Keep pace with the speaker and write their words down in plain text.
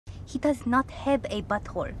He does not have a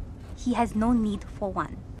butthole. He has no need for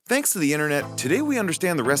one. Thanks to the internet, today we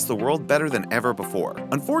understand the rest of the world better than ever before.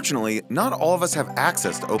 Unfortunately, not all of us have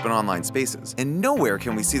access to open online spaces, and nowhere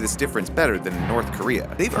can we see this difference better than in North Korea.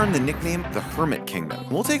 They've earned the nickname the Hermit Kingdom.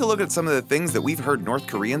 We'll take a look at some of the things that we've heard North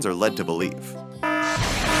Koreans are led to believe.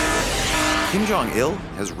 Kim Jong-il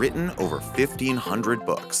has written over 1,500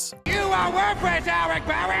 books. You are worthless, Eric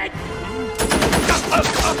Barrett!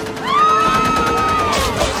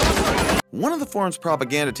 One of the forms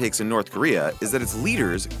propaganda takes in North Korea is that its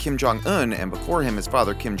leaders, Kim Jong-un and before him his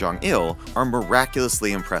father Kim Jong-il, are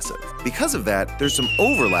miraculously impressive. Because of that, there's some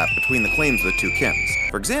overlap between the claims of the two Kims.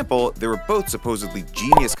 For example, they were both supposedly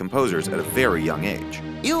genius composers at a very young age.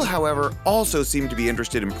 Il, however, also seemed to be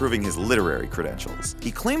interested in proving his literary credentials.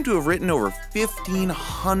 He claimed to have written over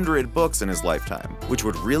 1,500 books in his lifetime, which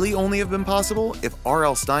would really only have been possible if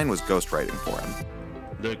R.L. Stine was ghostwriting for him.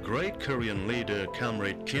 The great Korean leader,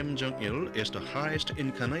 Comrade Kim Jong-il, is the highest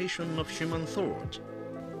incarnation of human thought.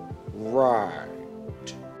 Right.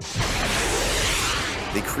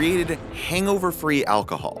 They created hangover-free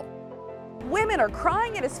alcohol. Women are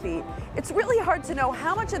crying at his feet. It's really hard to know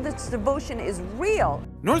how much of this devotion is real.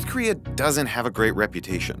 North Korea doesn't have a great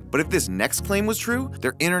reputation, but if this next claim was true,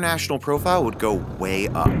 their international profile would go way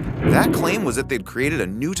up. That claim was that they'd created a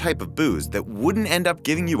new type of booze that wouldn't end up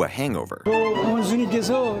giving you a hangover.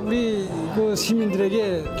 원수님께서 우리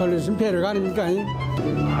시민들에게 돌려준 배려가 아닙니까?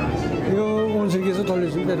 이거 원수님께서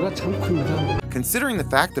돌려준 배려가 참 큽니다. Considering the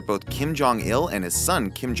fact that both Kim Jong-il and his son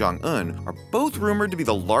Kim Jong-un are both rumored to be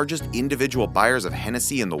the largest individual buyers of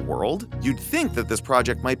Hennessy in the world, you'd think that this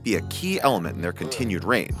project might be a key element in their continued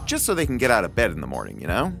reign, just so they can get out of bed in the morning, you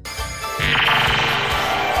know?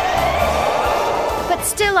 But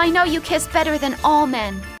still, I know you kiss better than all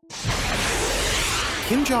men.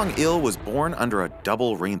 Kim Jong-il was born under a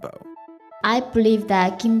double rainbow. I believe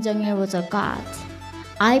that Kim Jong-il was a god.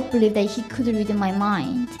 I believe that he could read my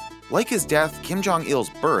mind. Like his death, Kim Jong-il's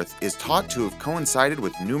birth is taught to have coincided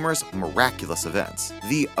with numerous miraculous events.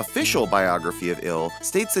 The official biography of Il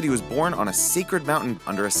states that he was born on a sacred mountain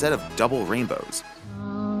under a set of double rainbows.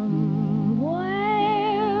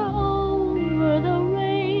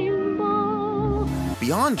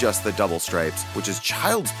 Beyond just the double stripes, which is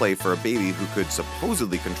child's play for a baby who could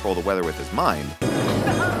supposedly control the weather with his mind,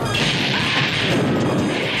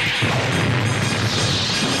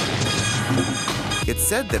 it's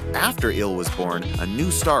said that after Il was born, a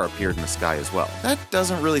new star appeared in the sky as well. That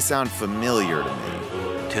doesn't really sound familiar to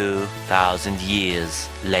me. 2,000 years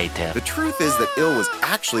later. The truth is that Il was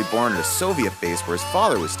actually born at a Soviet base where his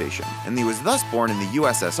father was stationed, and he was thus born in the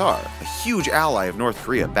USSR, a huge ally of North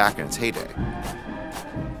Korea back in its heyday.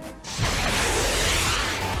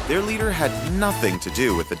 Their leader had nothing to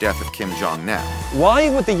do with the death of Kim Jong-nam. Why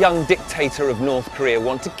would the young dictator of North Korea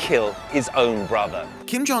want to kill his own brother?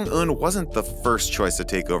 Kim Jong-un wasn't the first choice to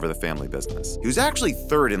take over the family business. He was actually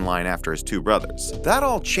third in line after his two brothers. That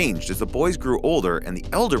all changed as the boys grew older and the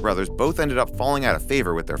elder brothers both ended up falling out of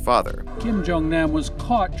favor with their father. Kim Jong-nam was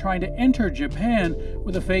caught trying to enter Japan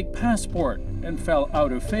with a fake passport and fell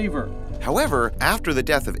out of favor. However, after the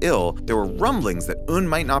death of Il, there were rumblings that Un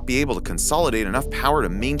might not be able to consolidate enough power to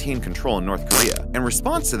maintain control in North Korea. In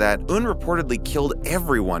response to that, Un reportedly killed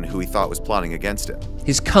everyone who he thought was plotting against him.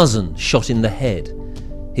 His cousin shot in the head.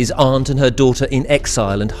 His aunt and her daughter in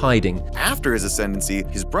exile and hiding. After his ascendancy,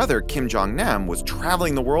 his brother Kim Jong-nam was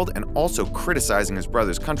traveling the world and also criticizing his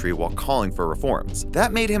brother's country while calling for reforms.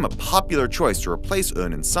 That made him a popular choice to replace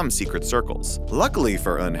Un in some secret circles. Luckily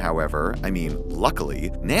for Un, however,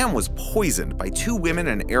 luckily, Nam was poisoned by two women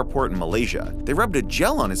in an airport in Malaysia. They rubbed a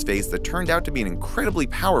gel on his face that turned out to be an incredibly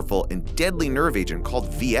powerful and deadly nerve agent called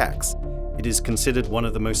VX. It is considered one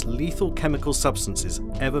of the most lethal chemical substances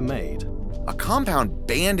ever made. A compound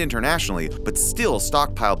banned internationally, but still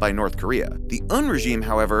stockpiled by North Korea. The Un regime,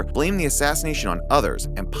 however, blamed the assassination on others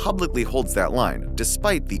and publicly holds that line,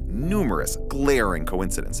 despite the numerous glaring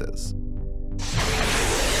coincidences.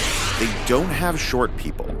 They don't have short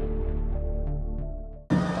people.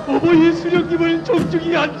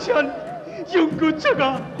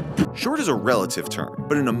 Short is a relative term,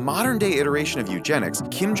 but in a modern-day iteration of eugenics,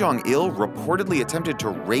 Kim Jong-il reportedly attempted to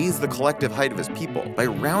raise the collective height of his people by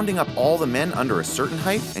rounding up all the men under a certain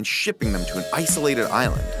height and shipping them to an isolated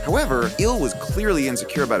island. However, Il was clearly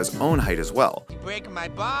insecure about his own height as well. You breaking my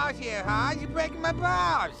balls here, huh? You breaking my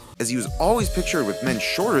balls! As he was always pictured with men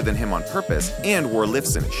shorter than him on purpose and wore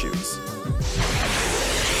lifts in his shoes.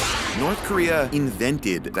 North Korea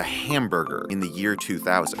invented the hamburger in the year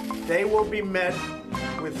 2000. They will be met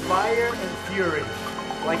with fire and fury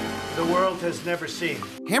like the world has never seen.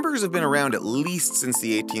 Hamburgers have been around at least since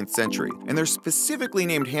the 18th century, and they're specifically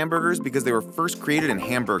named hamburgers because they were first created in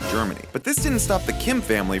Hamburg, Germany. But this didn't stop the Kim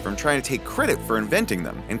family from trying to take credit for inventing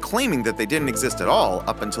them and claiming that they didn't exist at all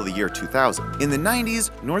up until the year 2000. In the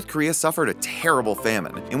 90s, North Korea suffered a terrible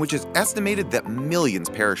famine, in which it's estimated that millions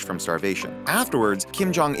perished from starvation. Afterwards,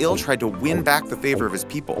 Kim Jong-il tried to win back the favor of his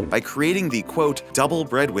people by creating the, quote, double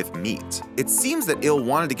bread with meat. It seems that Il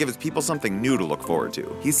wanted to give his people something new to look forward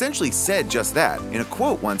to. He essentially said just that, in a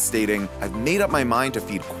quote once stating, "I've made up my mind to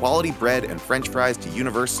feed quality bread and french fries to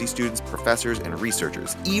university students, professors, and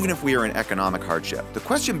researchers, even if we are in economic hardship." The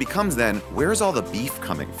question becomes then, where's all the beef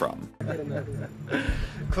coming from?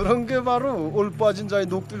 그런 게 바로 올 빠진 자의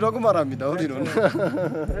녹두라고 말합니다,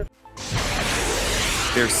 우리는.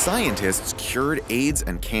 Their scientists cured AIDS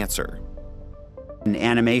and cancer. An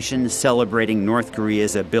animation celebrating North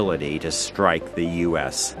Korea's ability to strike the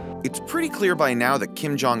U.S. It's pretty clear by now that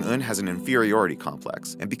Kim Jong-un has an inferiority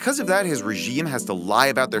complex, and because of that, his regime has to lie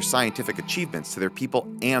about their scientific achievements to their people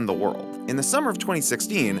and the world. In the summer of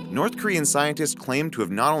 2016, North Korean scientists claimed to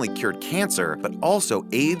have not only cured cancer, but also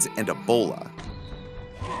AIDS and Ebola.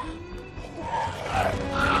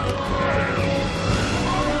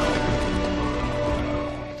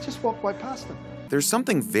 Just walk right past them. There's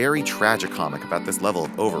something very tragicomic about this level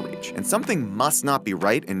of overreach, and something must not be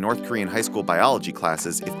right in North Korean high school biology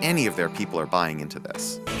classes if any of their people are buying into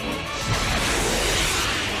this.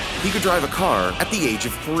 He could drive a car at the age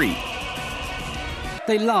of 3.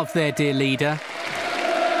 They love their dear leader,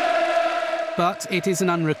 but it is an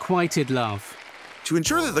unrequited love. To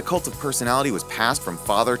ensure that the cult of personality was passed from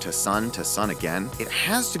father to son again, it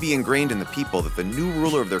has to be ingrained in the people that the new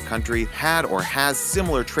ruler of their country had or has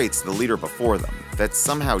similar traits to the leader before them, that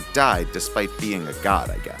somehow died despite being a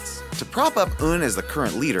god, I guess. To prop up Un as the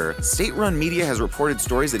current leader, state-run media has reported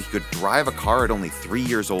stories that he could drive a car at only 3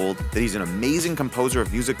 years old, that he's an amazing composer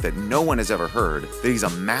of music that no one has ever heard, that he's a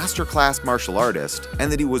master-class martial artist,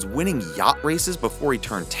 and that he was winning yacht races before he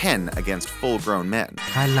turned 10 against full-grown men.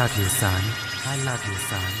 I love you, son. I love you,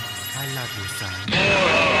 son. I love you, son.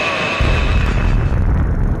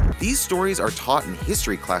 These stories are taught in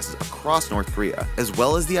history classes across North Korea, as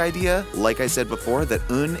well as the idea, like I said before, that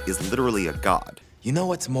Un is literally a god. You know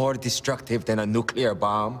what's more destructive than a nuclear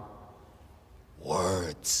bomb?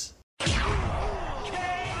 Words.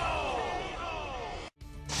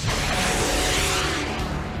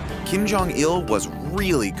 Kim Jong-il was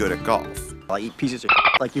really good at golf. I eat pieces of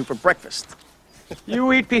like you for breakfast.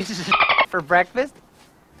 You eat pieces of for breakfast?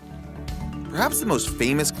 Perhaps the most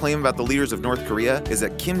famous claim about the leaders of North Korea is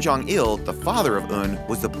that Kim Jong-il, the father of Un,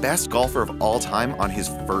 was the best golfer of all time on his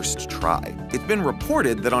first try. It's been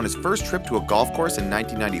reported that on his first trip to a golf course in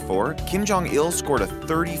 1994, Kim Jong-il scored a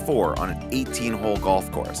 34 on an 18-hole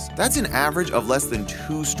golf course. That's an average of less than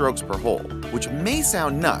 2 strokes per hole, which may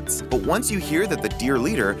sound nuts, but once you hear that the dear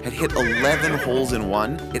leader had hit 11 holes in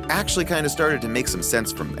one, it actually kind of started to make some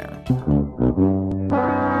sense from there.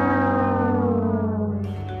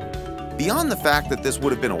 Beyond the fact that this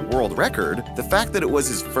would have been a world record, the fact that it was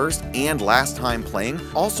his first and last time playing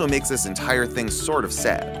also makes this entire thing sort of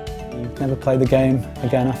sad. He never played the game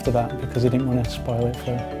again after that because he didn't want to spoil it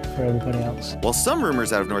for everybody else. While some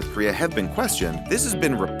rumors out of North Korea have been questioned, this has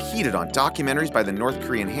been repeated on documentaries by the North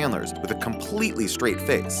Korean handlers with a completely straight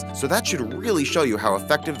face, so that should really show you how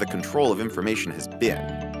effective the control of information has been.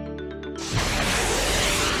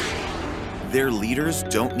 Their leaders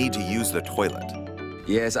don't need to use the toilet.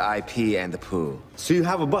 Yes, I pee and poo. So you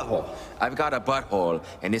have a butthole? I've got a butthole,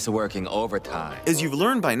 and it's working overtime. As you've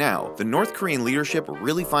learned by now, the North Korean leadership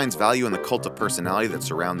really finds value in the cult of personality that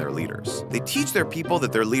surround their leaders. They teach their people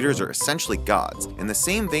that their leaders are essentially gods, in the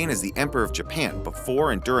same vein as the Emperor of Japan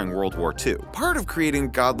before and during World War II. Part of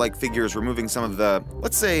creating godlike figures removing some of the,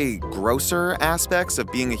 let's say, grosser aspects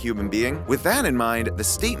of being a human being. With that in mind, the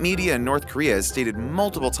state media in North Korea has stated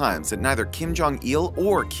multiple times that neither Kim Jong-il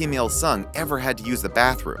or Kim Il-sung ever had to use the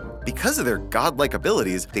bathroom. Because of their godlike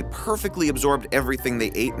abilities, they perfectly absorbed everything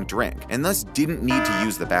they ate and drank, and thus didn't need to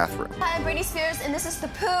use the bathroom. Hi, I'm Britney Spears, and this is the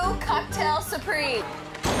Poo Cocktail Supreme.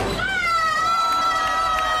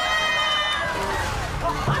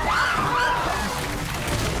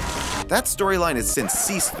 That storyline has since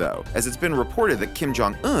ceased, though, as it's been reported that Kim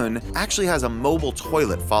Jong-un actually has a mobile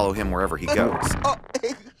toilet follow him wherever he goes. Oh,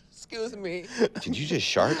 excuse me. Did you just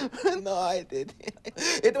shart? No, I didn't.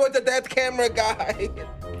 It was the dead camera guy.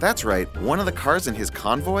 That's right, one of the cars in his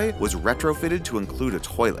convoy was retrofitted to include a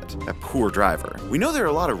toilet. A poor driver. We know there are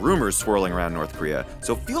a lot of rumors swirling around North Korea,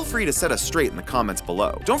 so feel free to set us straight in the comments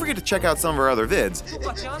below. Don't forget to check out some of our other vids.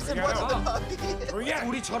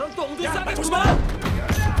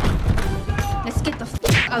 Let's get the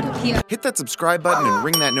f out of here. Hit that subscribe button and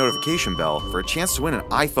ring that notification bell for a chance to win an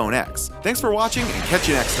iPhone X. Thanks for watching and catch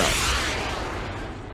you next time.